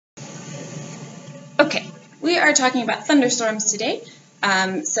Okay, we are talking about thunderstorms today.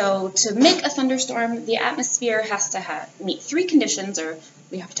 So to make a thunderstorm, the atmosphere has to meet three conditions, or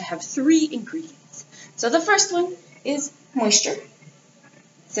we have to have three ingredients. So the first one is moisture.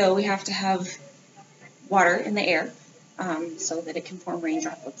 So we have to have water in the air so that it can form rain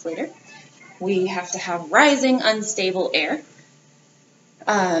droplets later. We have to have rising, unstable air.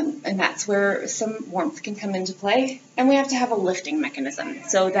 And that's where some warmth can come into play. And we have to have a lifting mechanism.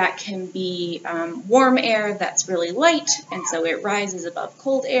 So that can be warm air that's really light, and so it rises above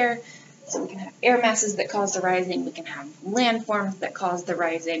cold air. So we can have air masses that cause the rising. We can have landforms that cause the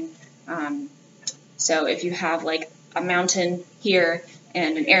rising. So if you have like a mountain here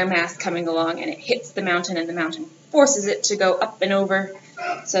and an air mass coming along and it hits the mountain and the mountain forces it to go up and over,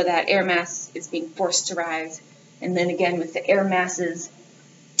 so that air mass is being forced to rise. And then again with the air masses,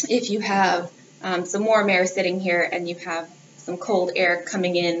 if you have some warm air sitting here and you have some cold air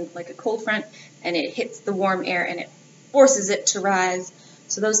coming in, like a cold front, and it hits the warm air and it forces it to rise.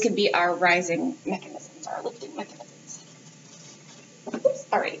 So those could be our rising mechanisms, our lifting mechanisms. Oops,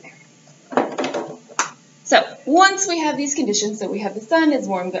 all right. So once we have these conditions, so we have the sun has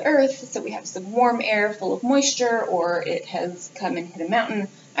warmed the earth, so we have some warm air full of moisture, or it has come and hit a mountain.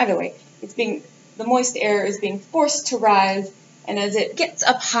 Either way, the moist air is being forced to rise. And as it gets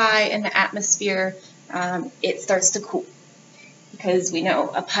up high in the atmosphere, it starts to cool. Because we know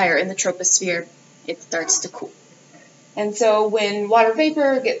up higher in the troposphere, it starts to cool. And so when water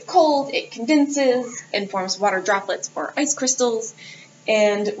vapor gets cold, it condenses and forms water droplets or ice crystals,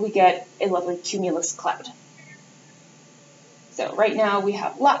 and we get a lovely cumulus cloud. So right now we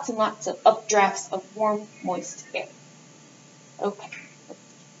have lots and lots of updrafts of warm, moist air. Okay.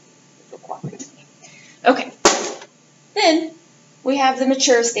 Okay. Then we have the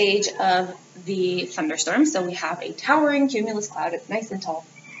mature stage of the thunderstorm. So we have a towering cumulus cloud. It's nice and tall.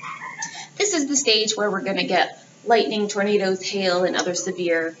 This is the stage where we're going to get lightning, tornadoes, hail, and other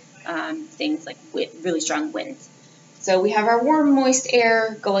severe things like really strong winds. So we have our warm, moist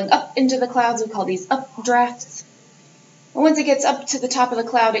air going up into the clouds. We call these updrafts. And once it gets up to the top of the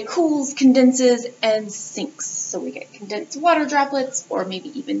cloud, it cools, condenses, and sinks. So we get condensed water droplets, or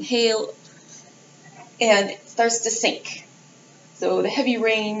maybe even hail, and it starts to sink. So the heavy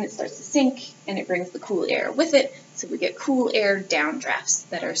rain starts to sink, and it brings the cool air with it. So we get cool air downdrafts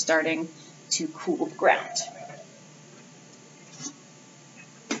that are starting to cool the ground.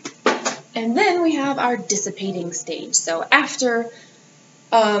 And then we have our dissipating stage. So after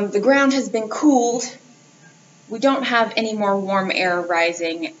the ground has been cooled, we don't have any more warm air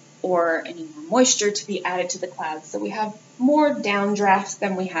rising or any more moisture to be added to the clouds. So we have more downdrafts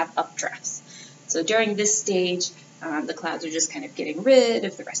than we have updrafts. So during this stage, the clouds are just kind of getting rid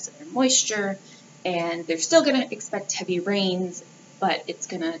of the rest of their moisture, and they're still going to expect heavy rains, but it's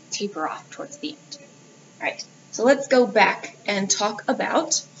going to taper off towards the end. All right, so let's go back and talk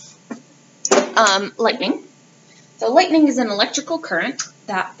about lightning. So lightning is an electrical current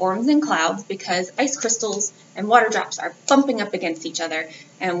that forms in clouds because ice crystals and water drops are bumping up against each other,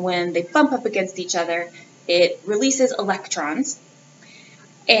 and when they bump up against each other, it releases electrons,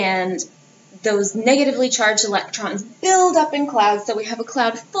 and those negatively charged electrons build up in clouds, so we have a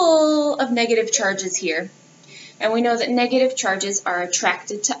cloud full of negative charges here. And we know that negative charges are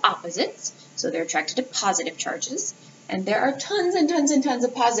attracted to opposites, so they're attracted to positive charges. And there are tons and tons and tons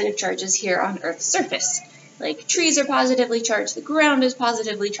of positive charges here on Earth's surface. Like trees are positively charged, the ground is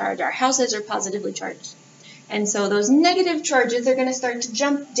positively charged, our houses are positively charged. And so those negative charges are going to start to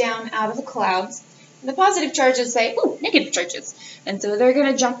jump down out of the clouds. And the positive charges say, ooh, negative charges. And so they're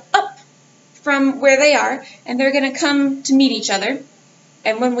going to jump up from where they are, and they're going to come to meet each other.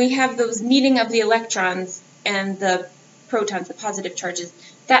 And when we have those meeting of the electrons and the protons, the positive charges,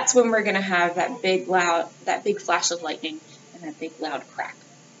 that's when we're going to have that big flash of lightning and that big loud crack.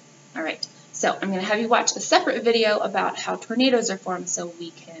 All right, so I'm going to have you watch a separate video about how tornadoes are formed so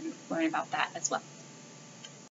we can learn about that as well.